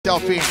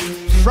yourself in.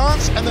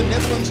 France and the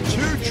Netherlands, two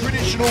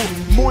traditional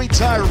Muay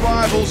Thai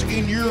rivals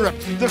in Europe.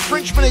 The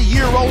Frenchman a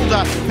year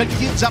older, but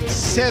gives up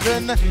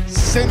 7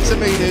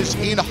 centimeters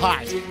in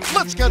height.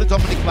 Let's go to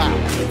Dominic Lau.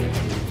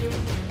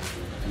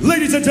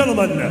 Ladies and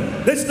gentlemen,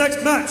 this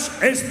next match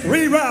is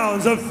 3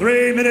 rounds of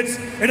 3 minutes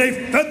in a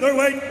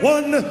featherweight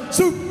 1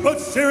 Super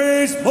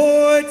Series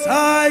Muay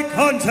Thai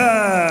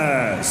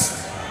contest.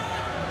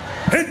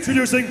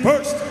 Introducing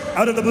first,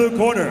 out of the blue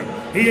corner,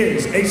 he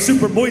is a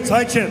Super Muay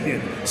Thai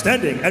champion,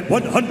 standing at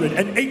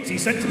 180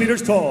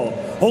 centimeters tall,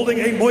 holding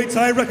a Muay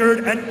Thai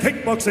record and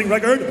kickboxing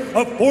record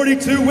of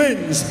 42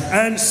 wins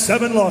and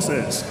 7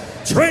 losses.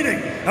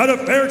 Training out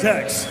of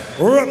Fairtex,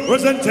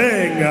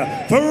 representing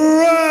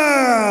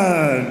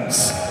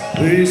France.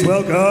 Please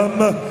welcome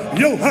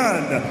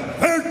Yohann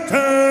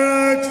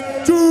Fairtex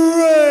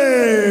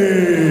Drai.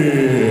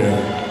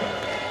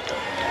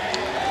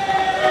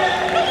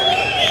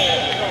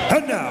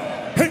 And now,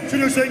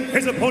 introducing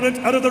his opponent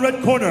out of the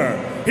red corner.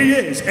 He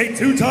is a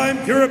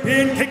 2-time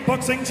European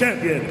kickboxing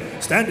champion,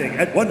 standing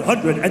at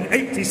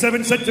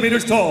 187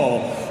 centimeters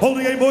tall,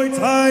 holding a Muay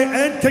Thai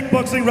and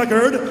kickboxing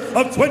record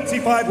of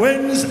 25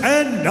 wins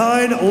and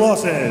 9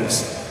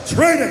 losses.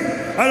 Training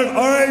out of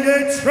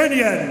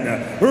Trainian,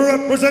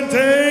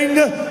 representing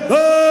the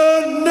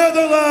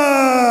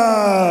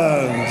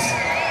Netherlands.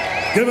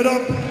 Give it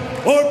up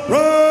for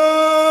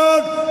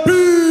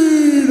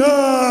Pinas.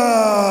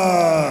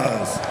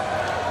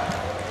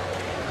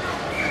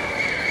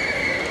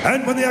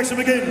 And when the action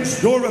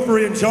begins, your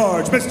referee in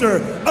charge,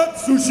 Mr.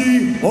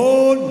 Atsushi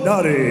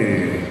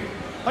Onari.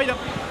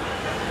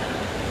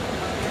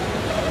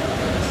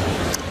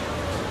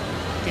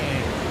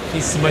 Okay,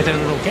 he's my turn,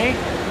 okay?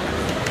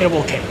 Elbow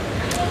okay.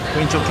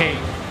 Winch okay.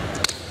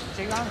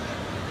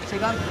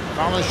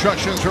 Final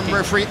instructions from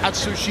referee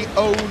Atsushi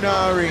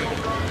Onari.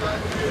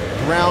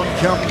 Brown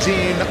comes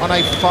in on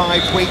a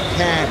 5-weight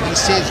cam. He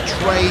says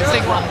Drai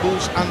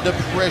crumbles under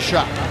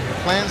pressure.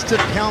 Plans to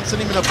pounce on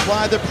him and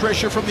apply the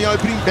pressure from the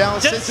opening bell.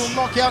 Says he'll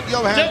knock out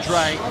Yohann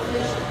Drai.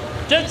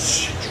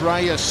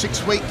 Drai, a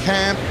 6-week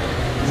camp.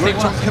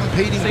 Worked on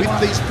competing with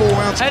these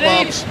 4-ounce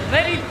gloves.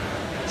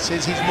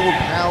 Says he's more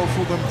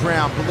powerful than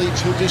Brown.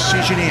 Believes he'll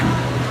decision him.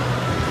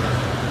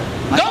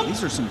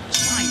 These are some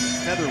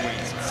giant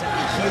featherweights.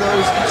 70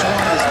 kilos. Each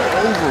one is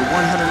over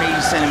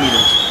 180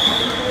 centimeters.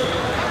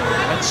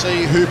 Let's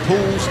see who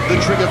pulls the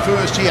trigger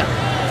first here.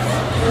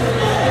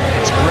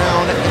 It's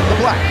Brown in the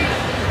black.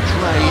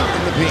 Drai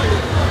in the pink.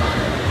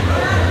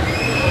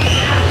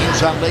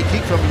 Inside leg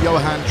kick from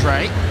Yohann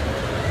Drai.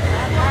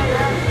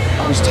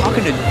 I was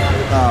talking to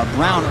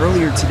Brown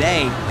earlier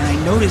today, and I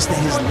noticed that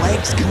his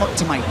legs come up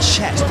to my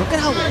chest. Look at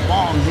how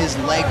long his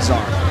legs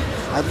are.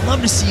 I'd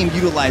love to see him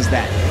utilize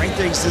that. Right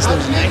there, he says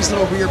there's a nice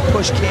little rear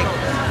push kick.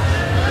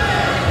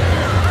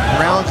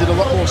 Brown did a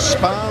lot more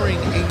sparring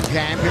in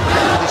camp in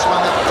this one.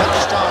 That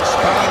Dutch-style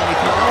sparring,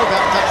 if you know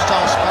about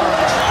Dutch-style sparring,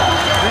 it's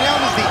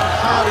renowned as the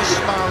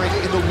hardest sparring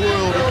in the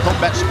world in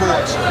combat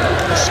sports.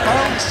 The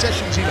sparring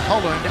sessions in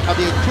Holland are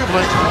the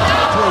equivalent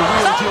to a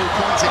real deal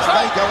contest.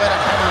 They go out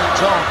and hammer and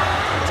tong.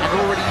 And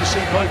already you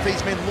see both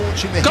these men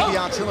launching the heavy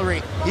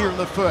artillery here in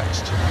the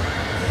first.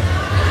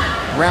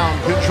 Brown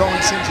controlling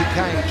center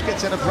cage,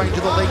 gets out of range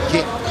of the leg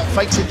kick,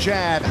 fakes a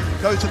jab,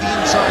 goes to the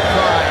inside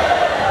cry.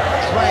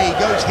 Drai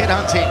goes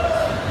headhunting.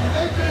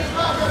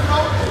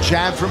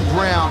 Jab from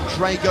Brown,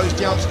 Drai goes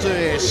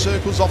downstairs,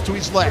 circles off to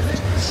his left.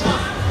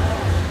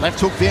 Left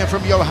hook there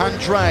from Yohann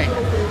Drai.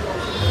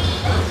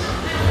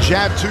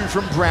 Jab 2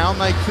 from Brown,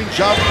 they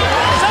clinch up.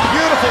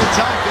 Beautiful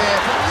dunk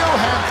there from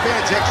Yohann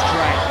Fairtex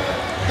Drai.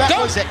 That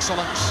was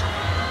excellence.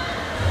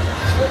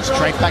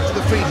 Straight back to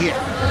the feet here.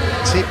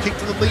 Tip kick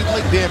to the lead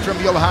leg there from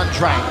Yohann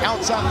Drai.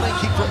 Outside leg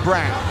kick from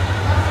Brown.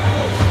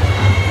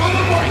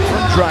 Break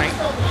from Drai.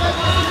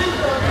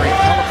 Very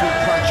colourful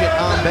crochet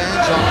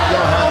armbands on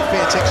Yohann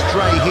Fairtex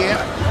Drai here.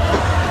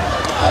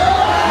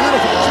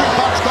 Beautiful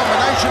 2-punch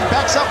combination.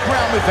 Backs up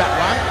Brown with that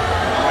one.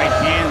 Right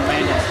hand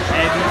landed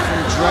heavy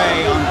from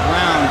Drai on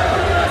Brown.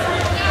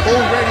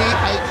 Already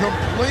a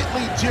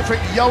completely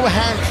different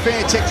Yohann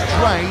Fairtex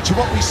Drai to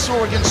what we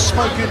saw against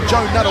Smokin'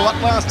 Joe Nuttall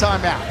last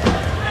time out.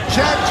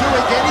 Jab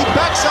 2 again, he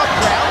backs up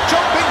Brown,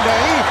 jumping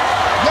knee.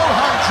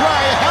 Yohann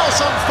Drai, house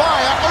on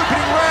fire,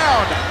 opening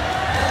round.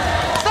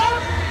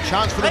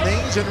 Chance for the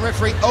knees and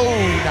referee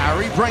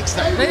Onari breaks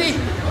that. Ready,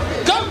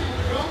 go!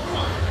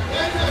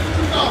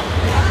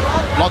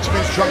 Lots of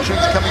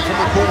instructions coming from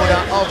the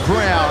corner of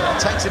Brown.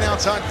 Takes an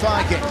outside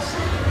thigh kick.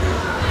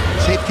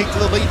 Tip kick to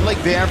the lead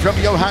leg there from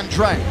Yohann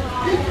Drai.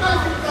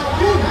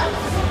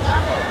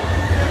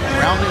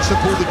 Brown needs to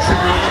pull the trigger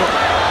a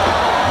little.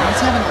 Brown's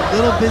having a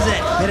little bit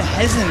of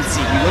hesitancy.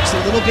 He looks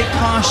a little bit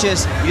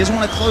cautious. He doesn't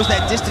want to close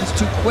that distance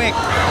too quick.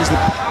 There's the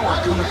power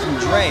coming from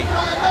Drai.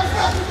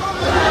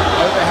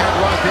 Overhand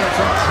right there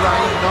from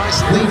Drai.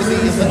 Nice lead to the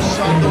left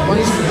side of the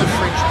waist from the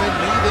Frenchman.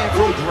 Knee there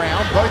from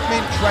Brown. Both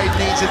men trade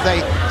knees as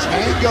they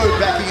tango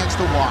back against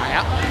the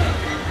wire.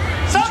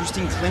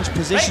 Interesting clinch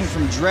position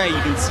from Drai.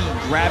 You can see he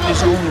grabbed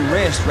his own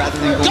wrist rather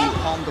than going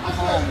palm to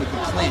palm with the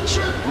clinch.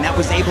 And that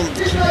was able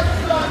to keep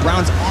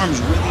Brown's arms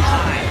really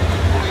high.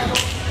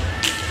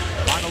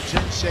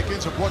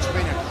 seconds of what's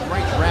been a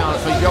great round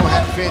for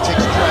Yohann Fairtex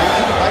Drai.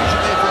 Innovation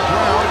there for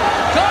Brown.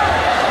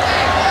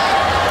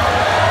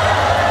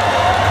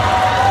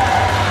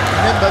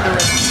 Remember, there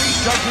are 3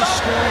 judges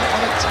scoring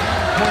on a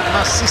 10-point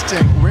must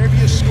system. Wherever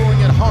you're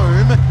scoring at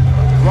home,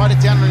 write it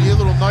down on your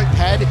little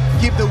notepad.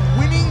 Give the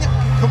winning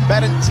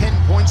combatant 10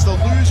 points, the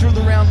loser of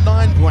the round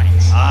 9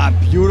 points.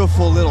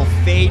 Beautiful little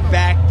fade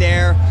back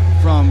there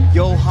from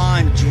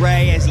Yohann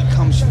Drai as he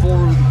comes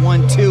forward with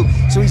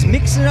 1-2. So he's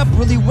mixing it up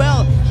really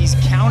well. He's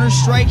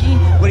counter-striking,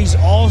 but he's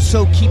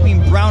also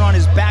keeping Brown on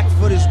his back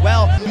foot as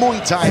well.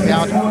 Muay Thai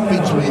bout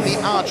between the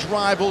arch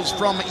rivals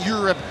from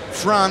Europe,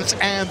 France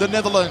and the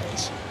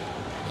Netherlands.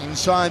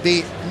 Inside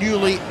the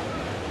newly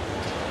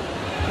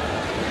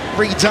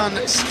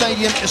redone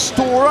Stadium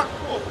Istora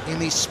in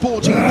the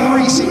sporting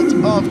precinct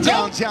of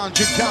downtown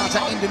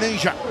Jakarta,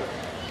 Indonesia.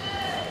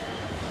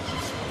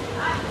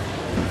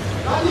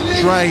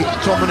 Drai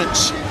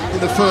dominance in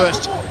the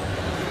first.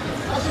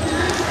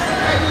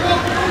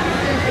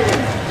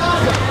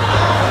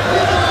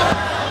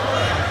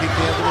 Kick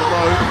there a little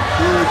low.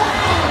 Good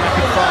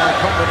rapid fire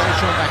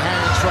combination on the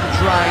hands from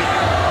Drai.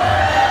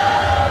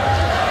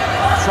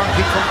 Front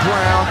kick from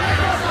Brown.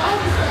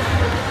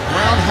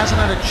 Brown hasn't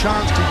had a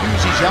chance to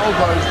use his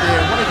elbows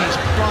there. One of his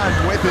prime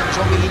weapons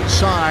on the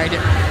inside.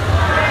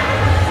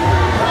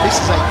 This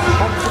is a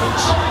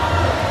confidence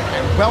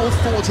and well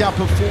thought out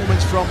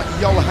performance from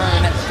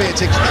Yohann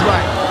Fairtex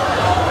Drai.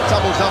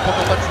 Doubles up on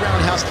the left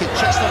roundhouse kick,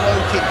 checks the low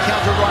kick,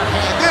 counter right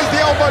hand. There's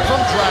the elbow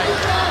from Drai.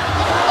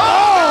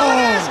 Oh, there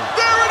it is!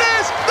 There it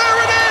is! There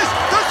it is!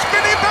 The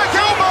spinning back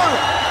elbow!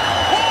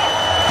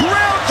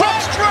 Brown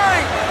drops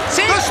Drai!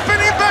 The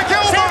spinning back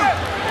elbow!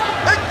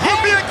 It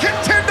could be a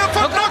contender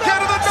for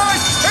knockout of the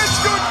night! It's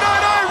good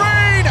night,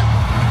 Irene!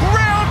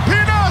 Brown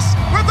Pinas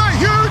with a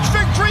huge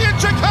victory in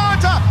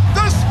Jakarta!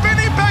 The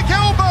spinning back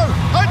elbow!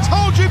 I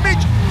told you,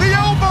 Mitch, the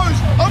elbows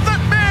of that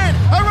man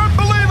are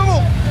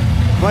unbelievable!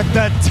 But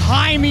the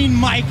timing,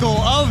 Michael,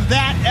 of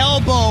that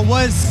elbow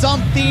was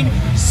something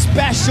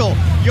special.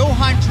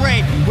 Yohann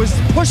Drai was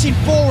pushing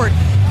forward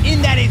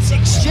in that it's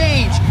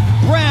exchange.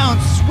 Brown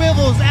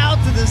swivels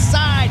out to the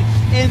side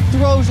and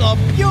throws a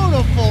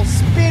beautiful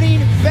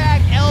spinning back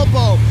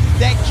elbow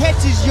that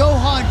catches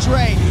Yohann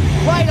Drai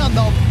right on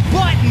the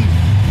button.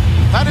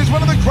 That is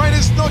one of the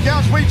greatest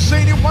knockouts we've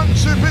seen in one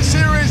Super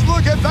Series.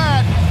 Look at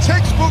that.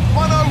 Textbook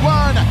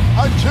 101.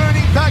 A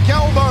turning back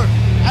elbow.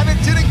 And it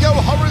didn't go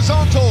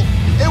horizontal.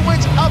 It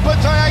went up a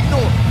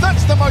diagonal.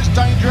 That's the most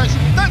dangerous.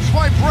 That's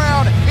why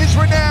Brown is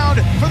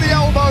renowned for the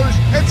elbows.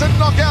 It's a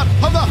knockout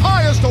of the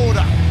highest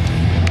order.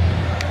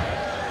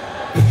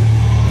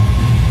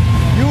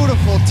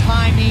 Beautiful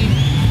timing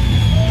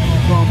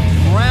from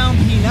Brown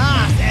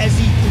Pinas as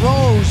he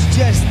throws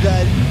just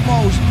the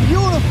most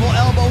beautiful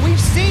elbow we've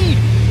seen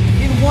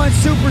in one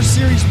Super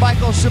Series.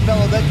 Michael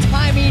Chabello, the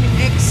timing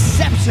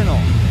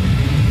exceptional.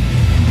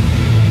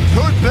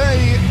 Could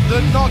be the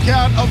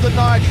knockout of the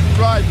night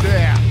right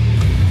there.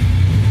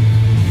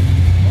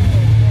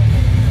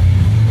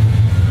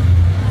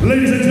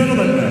 Ladies and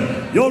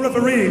gentlemen, your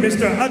referee,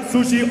 Mr.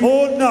 Atsushi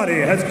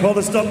Onari, has called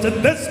a stop to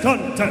this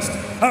contest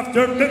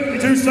after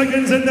 52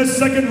 seconds in the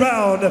second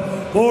round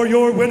for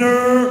your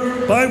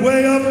winner by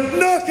way of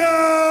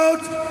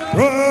knockout,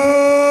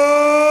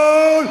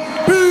 Brown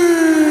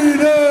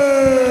Pinas!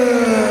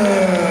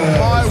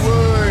 My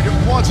word,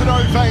 what an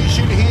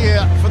ovation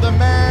here for the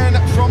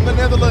man from the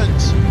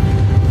Netherlands.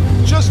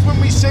 Just when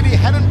we said he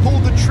hadn't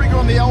pulled the trigger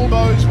on the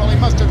elbows, well, he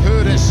must have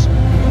heard us.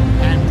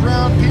 And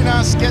Brown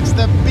Pinas gets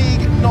the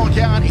big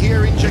knockout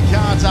here in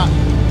Jakarta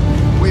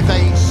with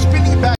a spinning back.